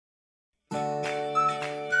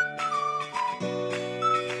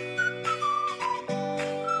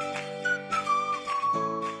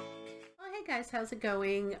how's it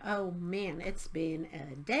going? Oh man, it's been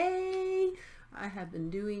a day. I have been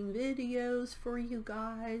doing videos for you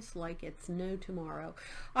guys like it's no tomorrow.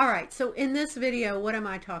 All right, so in this video, what am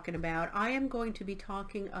I talking about? I am going to be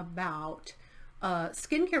talking about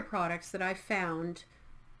skincare products that I found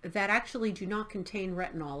that actually do not contain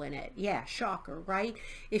retinol in it. Yeah, shocker, right?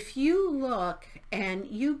 If you look and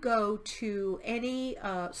you go to any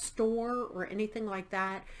store or anything like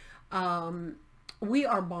that, we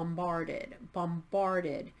are bombarded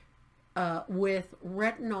with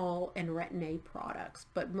retinol and Retin-A products,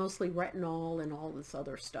 but mostly retinol and all this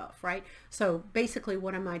other stuff, right? So basically,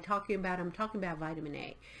 what am I talking about? I'm talking about vitamin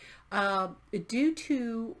A. Due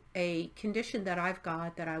to a condition that I've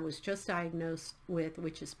got that I was just diagnosed with,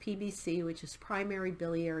 which is PBC, which is primary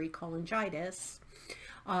biliary cholangitis,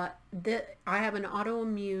 I have an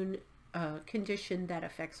autoimmune condition that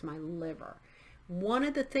affects my liver. One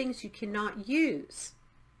of the things you cannot use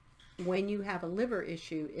when you have a liver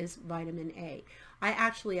issue is vitamin A. I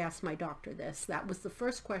actually asked my doctor this. That was the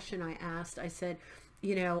first question I asked. I said,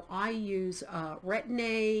 you know, I use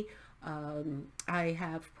Retin-A. I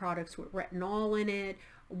have products with retinol in it.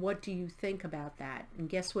 What do you think about that? And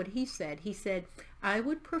guess what he said? He said, I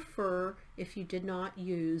would prefer if you did not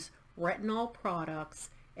use retinol products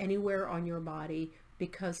anywhere on your body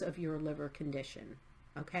because of your liver condition.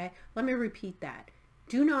 Okay, let me repeat that.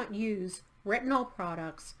 Do not use retinol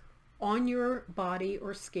products on your body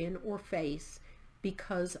or skin or face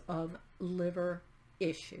because of liver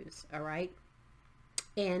issues. All right.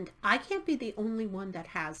 And I can't be the only one that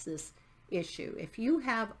has this issue. If you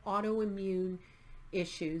have autoimmune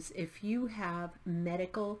issues, if you have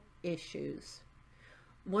medical issues,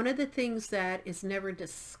 one of the things that is never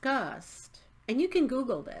discussed, and you can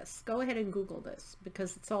Google this, go ahead and Google this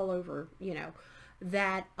because it's all over, you know,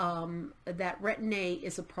 that that Retin-A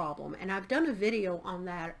is a problem. And I've done a video on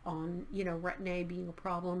that, on, you know, Retin-A being a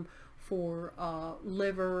problem for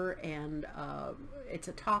liver, and it's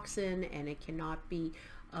a toxin and it cannot be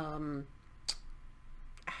how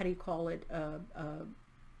do you call it,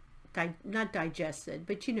 not digested,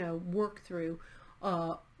 but you know, work through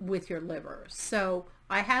with your liver. So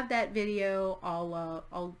I have that video.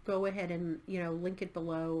 I'll go ahead and, you know, link it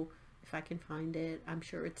below if I can find it. I'm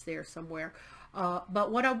sure it's there somewhere.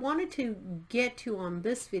 But what I wanted to get to on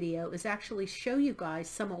this video is actually show you guys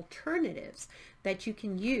some alternatives that you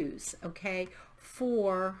can use, okay,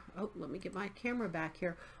 for, oh, let me get my camera back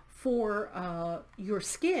here, for your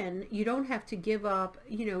skin. You don't have to give up,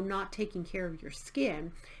 you know, not taking care of your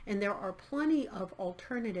skin. And there are plenty of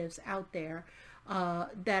alternatives out there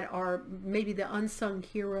that are maybe the unsung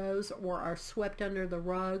heroes or are swept under the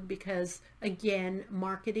rug because, again,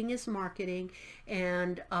 marketing is marketing.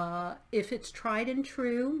 And if it's tried and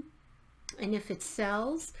true, and if it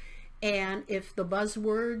sells, and if the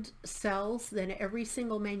buzzword sells, then every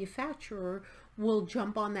single manufacturer will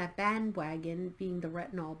jump on that bandwagon, being the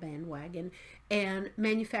retinol bandwagon, and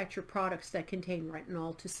manufacture products that contain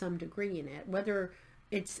retinol to some degree in it, whether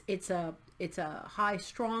it's a high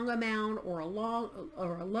strong amount or a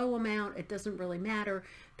low amount. It doesn't really matter.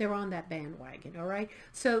 They're on that bandwagon. All right,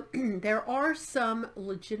 so there are some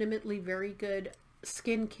legitimately very good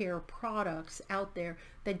skincare products out there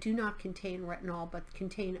that do not contain retinol but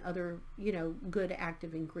contain other, you know, good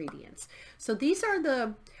active ingredients. So these are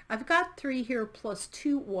the, I've got 3 here plus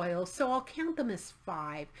 2 oils, so I'll count them as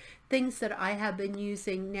 5 things that I have been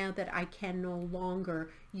using now that I can no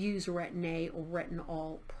longer use Retin-A or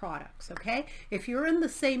retinol products. Okay, if you're in the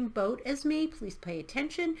same boat as me, please pay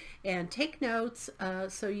attention and take notes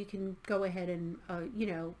so you can go ahead and you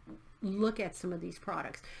know, look at some of these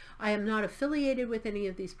products. I am not affiliated with any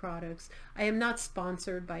of these products. I am not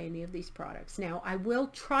sponsored by any of these products. Now, I will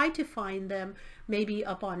try to find them maybe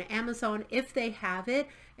up on Amazon if they have it,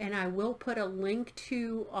 and I will put a link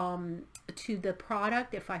to the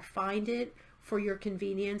product if I find it for your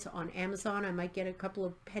convenience on Amazon. I might get a couple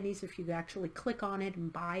of pennies if you actually click on it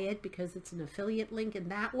and buy it because it's an affiliate link in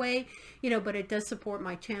that way, you know, but it does support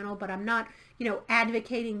my channel. But I'm not, you know,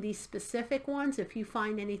 advocating these specific ones. If you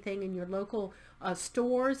find anything in your local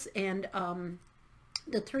stores, and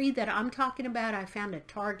the 3 that I'm talking about I found at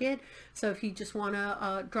Target. So if you just want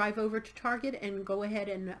to drive over to Target and go ahead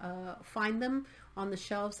and find them on the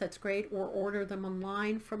shelves, that's great, or order them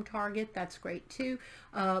online from Target, that's great too.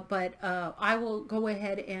 But I will go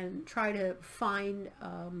ahead and try to find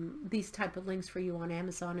these type of links for you on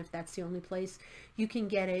Amazon if that's the only place you can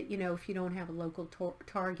get it, you know, if you don't have a local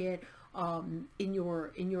Target in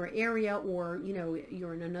your area, or you know,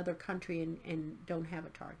 you're in another country and don't have a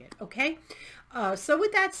Target. Okay, so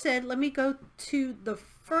with that said, let me go to the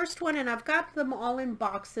first one, and I've got them all in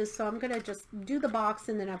boxes, so I'm gonna just do the box,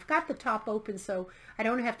 and then I've got the top open so I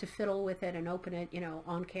don't have to fiddle with it and open it, you know,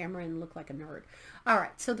 on camera and look like a nerd. All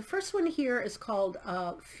right, so the first one here is called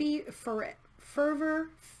Fervor.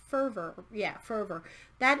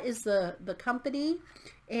 That is the company,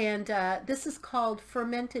 and this is called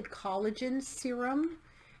fermented collagen serum.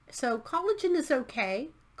 So collagen is okay.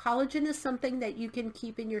 Collagen is something that you can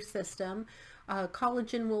keep in your system.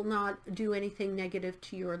 Collagen will not do anything negative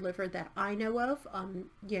to your liver that I know of.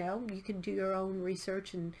 You know, you can do your own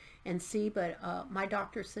research and see, but my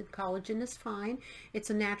doctor said collagen is fine. It's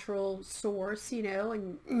a natural source, you know,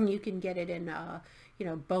 and you can get it in you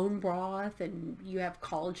know, bone broth, and you have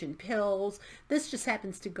collagen pills. This just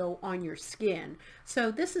happens to go on your skin. So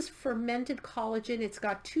this is fermented collagen. It's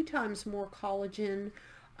got 2 times more collagen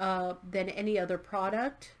than any other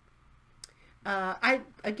product. I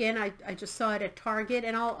just saw it at Target,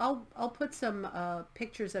 and I'll put some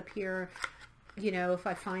pictures up here, you know, if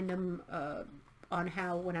I find them on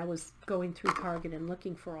how, when I was going through Target and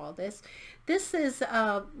looking for all this. This is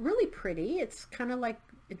really pretty. It's kind of like,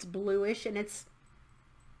 it's bluish, and it's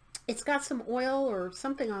got some oil or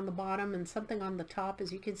something on the bottom and something on the top,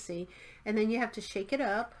 as you can see, and then you have to shake it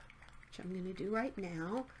up, which I'm going to do right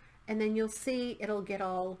now, and then you'll see it'll get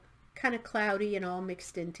all kind of cloudy and all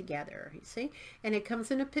mixed in together, you see. And it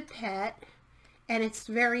comes in a pipette, and it's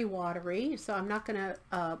very watery, so I'm not going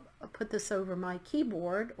to put this over my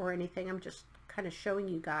keyboard or anything. I'm just kind of showing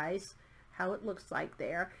you guys how it looks like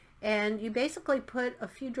there. And you basically put a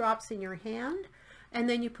few drops in your hand, and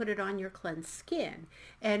then you put it on your cleansed skin,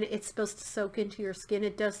 and it's supposed to soak into your skin.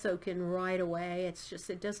 It does soak in right away. It's just,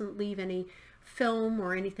 it doesn't leave any film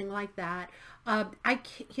or anything like that.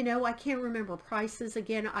 You know, I can't remember prices.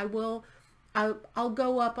 Again, I'll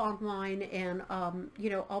go up online, and you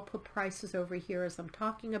know, I'll put prices over here as I'm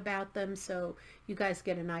talking about them, so you guys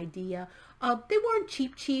get an idea. They weren't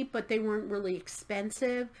cheap, but they weren't really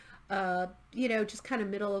expensive. You know, just kind of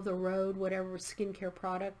middle of the road, whatever skincare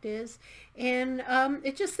product is. And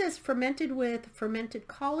it just says fermented with fermented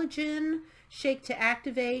collagen, shake to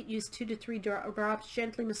activate, use 2 to 3 drops,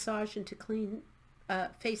 gently massage into clean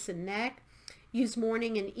face and neck, use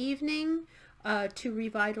morning and evening to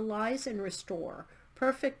revitalize and restore.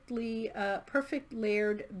 Perfect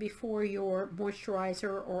layered before your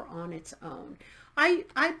moisturizer or on its own.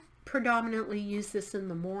 I predominantly use this in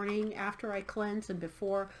the morning after I cleanse, and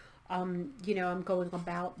before you know, I'm going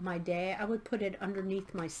about my day. I would put it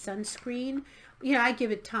underneath my sunscreen. You know, I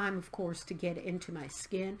give it time, of course, to get into my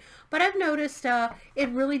skin. But I've noticed it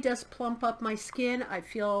really does plump up my skin. I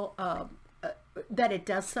feel that it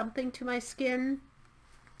does something to my skin.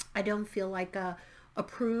 I don't feel like a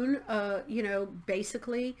prune, you know,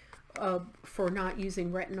 basically, for not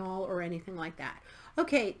using retinol or anything like that.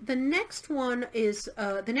 Okay, the next one is,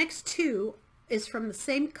 the next 2 is from the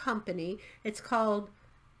same company. It's called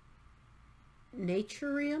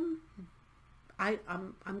Naturium.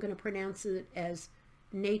 I'm going to pronounce it as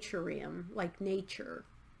Naturium, like nature.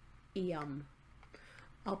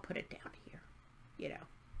 I'll put it down here. You know,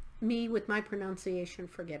 me with my pronunciation,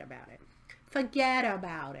 forget about it. Forget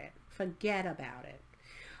about it. Forget about it.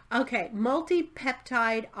 Okay,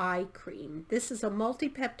 multi-peptide eye cream. This is a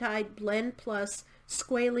multi-peptide blend plus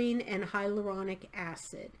squalene and hyaluronic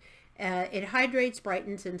acid. It hydrates,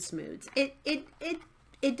 brightens, and smooths.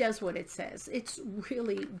 It does what it says. It's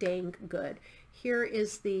really dang good. Here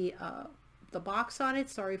is the box on it.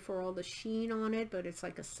 Sorry for all the sheen on it, but it's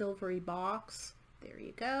like a silvery box. There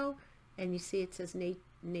you go. And you see it says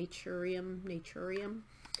Naturium.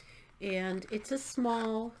 And it's a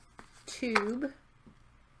small tube.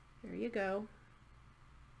 There you go.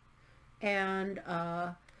 And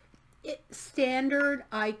standard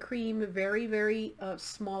eye cream, very, very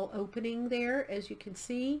small opening there, as you can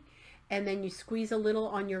see. And then you squeeze a little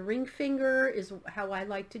on your ring finger is how I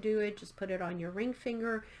like to do it. Just put it on your ring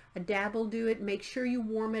finger. A dab will do it. Make sure you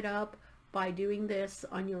warm it up by doing this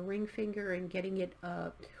on your ring finger and getting it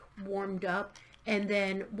warmed up. And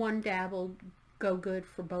then 1 dab will go good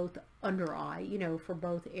for both under eye, you know, for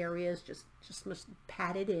both areas. Just must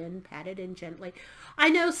pat it in gently. I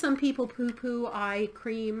know some people poo-poo eye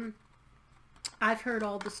cream. I've heard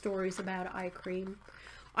all the stories about eye cream.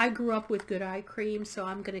 I grew up with good eye cream, so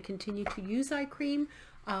I'm going to continue to use eye cream.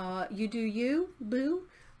 You do you, boo.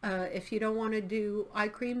 If you don't want to do eye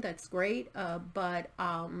cream, that's great. But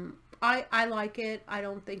I like it. I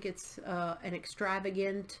don't think it's an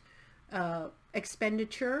extravagant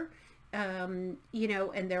expenditure. you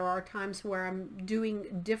know, and there are times where I'm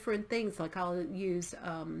doing different things, like I'll use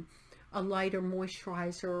a lighter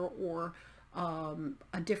moisturizer or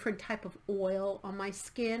a different type of oil on my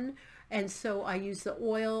skin. And so I use the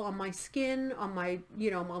oil on my skin, on my,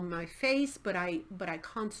 you know, on my face, but I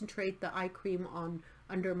concentrate the eye cream on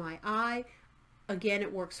under my eye. Again,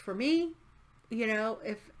 it works for me. You know,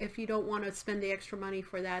 if you don't want to spend the extra money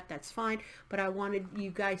for that, that's fine. But I wanted you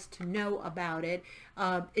guys to know about it.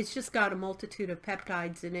 It's just got a multitude of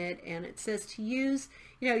peptides in it, and it says to use,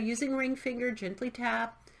 you know, using ring finger, gently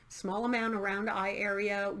tap, small amount around eye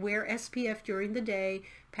area, wear SPF during the day,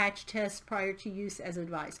 patch test prior to use as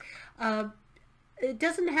advised. It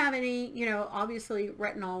doesn't have any, you know, obviously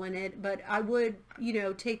retinol in it, but I would, you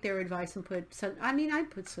know, take their advice and put I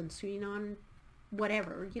put sunscreen on,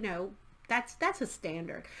 whatever, you know. That's a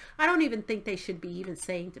standard. I don't even think they should be even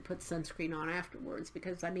saying to put sunscreen on afterwards,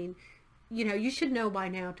 because I mean, you know, you should know by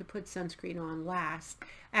now to put sunscreen on last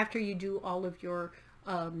after you do all of your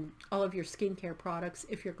skincare products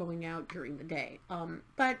if you're going out during the day.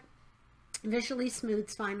 But visually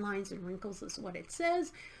smooths fine lines and wrinkles is what it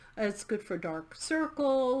says. It's good for dark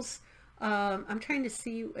circles. I'm trying to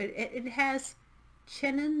see. It has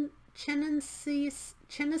chenensis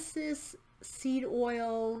seed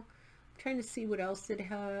oil. Trying to see what else it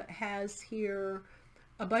has here.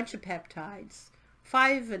 A bunch of peptides,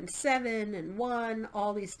 5 and 7 and 1,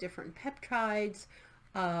 all these different peptides,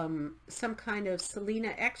 some kind of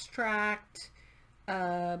selena extract,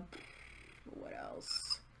 what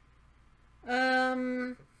else,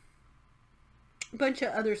 a bunch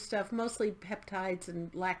of other stuff, mostly peptides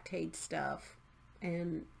and lactate stuff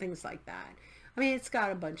and things like that. I mean, it's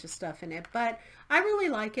got a bunch of stuff in it, but I really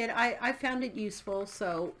like it. I found it useful,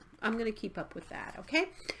 so I'm going to keep up with that, okay?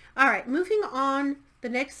 All right, moving on. The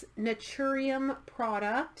next Naturium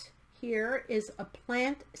product here is a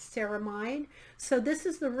plant ceramide. So this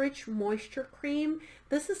is the Rich Moisture Cream.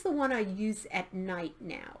 This is the one I use at night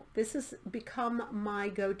now. This has become my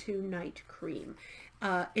go-to night cream.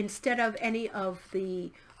 Instead of any of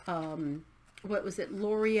the what was it,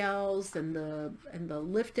 L'Oreal's and the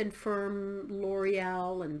Lift and Firm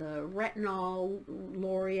L'Oreal and the Retinol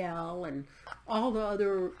L'Oreal and all the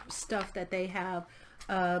other stuff that they have.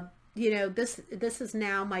 You know, this is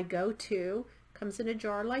now my go-to. Comes in a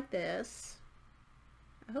jar like this.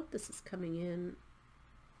 I hope this is coming in.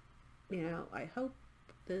 You know, I hope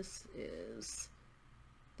this is,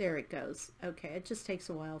 there it goes. Okay, it just takes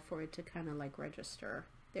a while for it to kind of like register.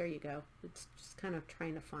 There you go. It's just kind of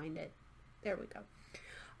trying to find it. There we go.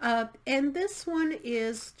 And this one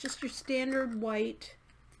is just your standard white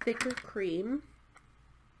thicker cream.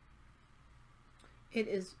 It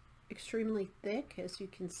is extremely thick, as you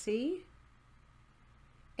can see,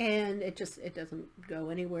 and it doesn't go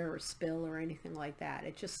anywhere or spill or anything like that.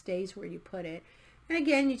 It just stays where you put it. And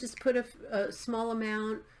again, you just put a small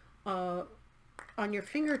amount on your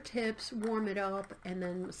fingertips, warm it up, and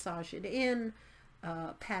then massage it in.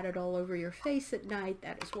 Pat it all over your face at night.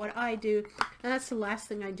 That is what I do, and that's the last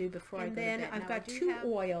thing I do before I go to bed. And then I've got two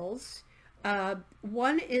oils.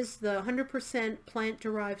 One is the 100%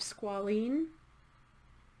 plant-derived squalene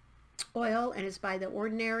oil, and it's by The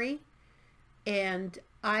Ordinary, and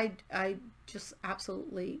I just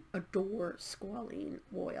absolutely adore squalene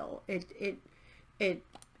oil. It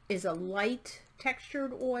is a light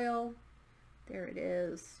textured oil. There it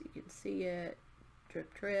is. You can see it.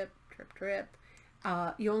 Drip, drip, drip, drip.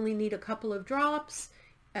 You only need a couple of drops.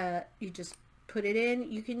 You just put it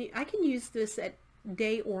in. I can use this at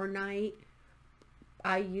day or night.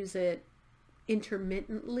 I use it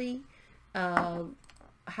intermittently,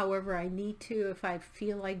 however I need to. If I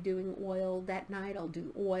feel like doing oil that night, I'll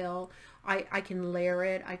do oil. I can layer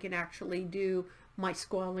it. I can actually do my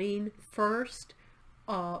squalene first,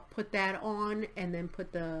 put that on, and then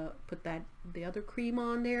put the other cream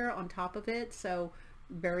on there on top of it. So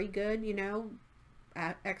very good, you know.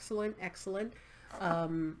 Excellent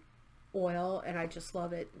oil, and I just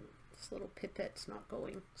love it. This little pipette's not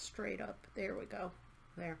going straight up. There we go.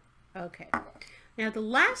 There. Okay. Now the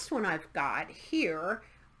last one I've got here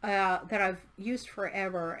that I've used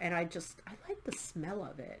forever, and I like the smell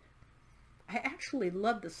of it. I actually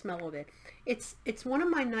love the smell of it. It's one of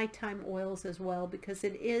my nighttime oils as well, because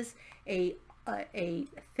it is a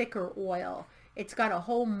thicker oil. It's got a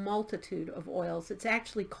whole multitude of oils. It's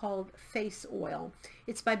actually called face oil.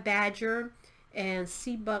 It's by Badger and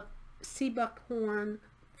sea buckhorn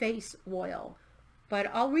face oil. But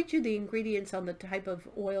I'll read you the ingredients on the type of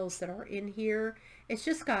oils that are in here. It's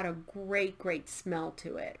just got a great smell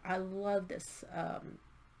to it. I love this,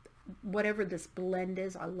 whatever this blend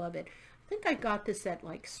is, I love it. I think I got this at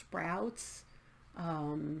like Sprouts.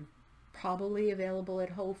 probably available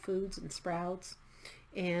at Whole Foods and Sprouts.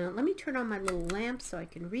 And let me turn on my little lamp so I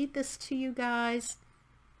can read this to you guys.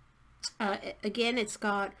 Again, it's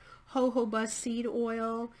got jojoba seed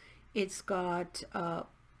oil. It's got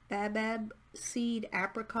baobab seed,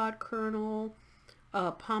 apricot kernel,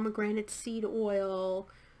 pomegranate seed oil,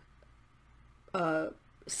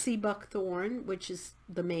 sea buckthorn, which is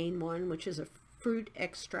the main one, which is a fruit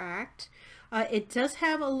extract. It does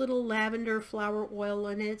have a little lavender flower oil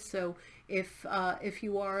in it, so if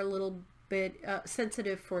you are a little bit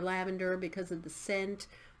sensitive for lavender because of the scent,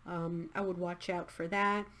 I would watch out for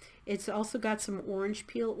that. It's also got some orange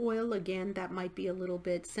peel oil. Again, that might be a little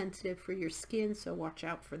bit sensitive for your skin, so watch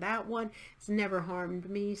out for that one. It's never harmed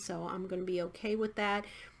me, so I'm going to be okay with that.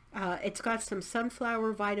 It's got some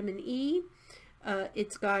sunflower vitamin E.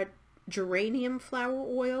 It's got geranium flower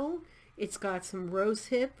oil. It's got some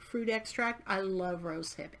rosehip fruit extract. I love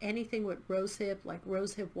rosehip. Anything with rosehip, like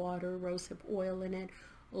rosehip water, rosehip oil in it,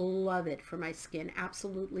 love it for my skin.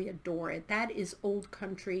 Absolutely adore it. That is old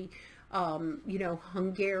country, you know,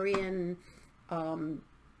 Hungarian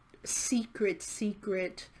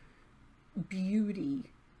secret beauty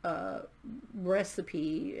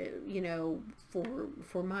recipe, you know,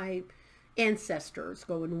 for my ancestors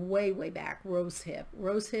going way back.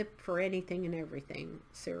 Rosehip for anything and everything,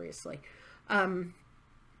 seriously.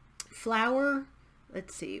 Flour,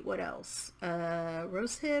 let's see what else.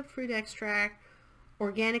 Rosehip fruit extract,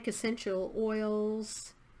 organic essential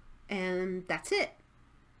oils, and that's it.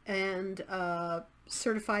 And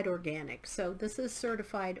certified organic. So this is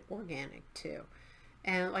certified organic too.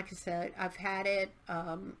 And like I said, I've had it,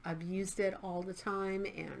 I've used it all the time,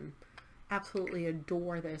 and absolutely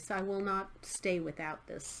adore this. I will not stay without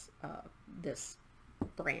this this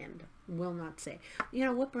brand. Will not say. You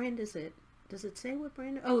know, what brand is it? Does it say what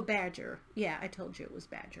brand? Oh, Badger. Yeah, I told you it was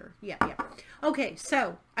Badger. Yeah. Okay,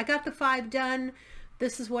 so I got the 5 done.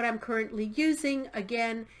 This is what I'm currently using.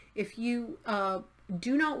 Again, if you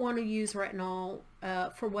do not want to use retinol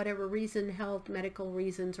for whatever reason, health, medical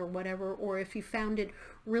reasons, or whatever, or if you found it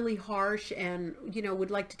really harsh and, you know,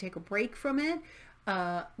 would like to take a break from it,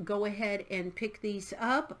 go ahead and pick these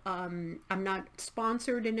up. I'm not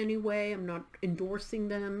sponsored in any way. I'm not endorsing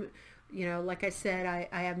them. You know, like I said,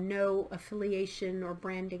 I have no affiliation or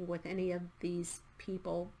branding with any of these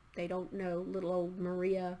people. They don't know little old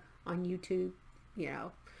Maria on YouTube, you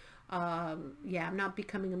know. Yeah, I'm not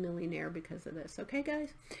becoming a millionaire because of this. Okay, guys?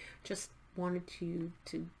 Just wanted you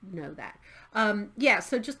to know that. Yeah,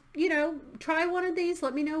 so just, you know, try one of these.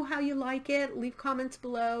 Let me know how you like it. Leave comments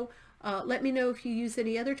below. Let me know if you use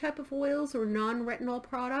any other type of oils or non-retinol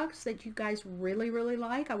products that you guys really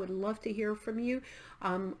like. I would love to hear from you.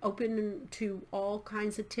 I'm open to all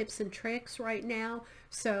kinds of tips and tricks right now.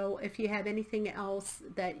 So if you have anything else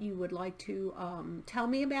that you would like to tell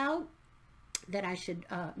me about that I should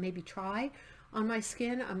maybe try on my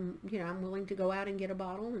skin, I'm willing to go out and get a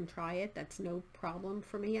bottle and try it. That's no problem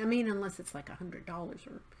for me. I mean, unless it's like $100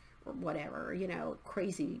 or whatever, you know,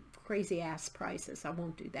 crazy ass prices. I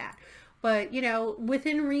won't do that. But, you know,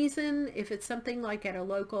 within reason, if it's something like at a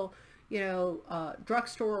local, you know,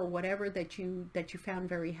 drugstore or whatever that you found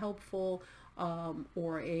very helpful,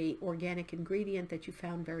 or a organic ingredient that you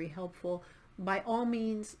found very helpful, by all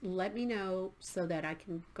means, let me know so that I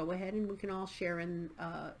can go ahead and we can all share in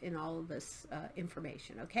all of this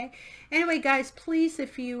information, okay? Anyway, guys, please,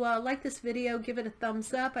 if you like this video, give it a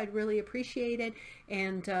thumbs up. I'd really appreciate it.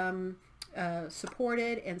 And support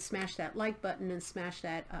it, and smash that like button and smash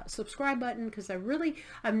that subscribe button, because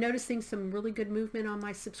I'm noticing some really good movement on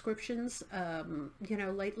my subscriptions, you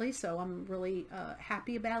know, lately. So I'm really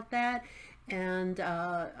happy about that. And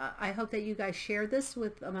I hope that you guys share this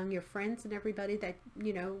among your friends and everybody that,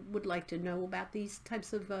 you know, would like to know about these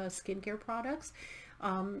types of skincare products.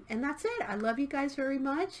 And that's it. I love you guys very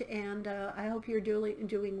much, and I hope you're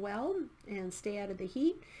doing well, and stay out of the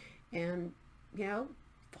heat. And, you know,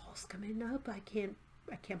 fall's coming up. I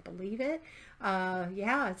can't believe it.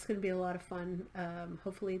 Yeah, it's going to be a lot of fun.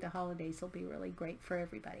 Hopefully the holidays will be really great for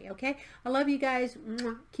everybody. Okay, I love you guys.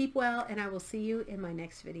 Keep well, and I will see you in my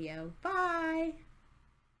next video. Bye.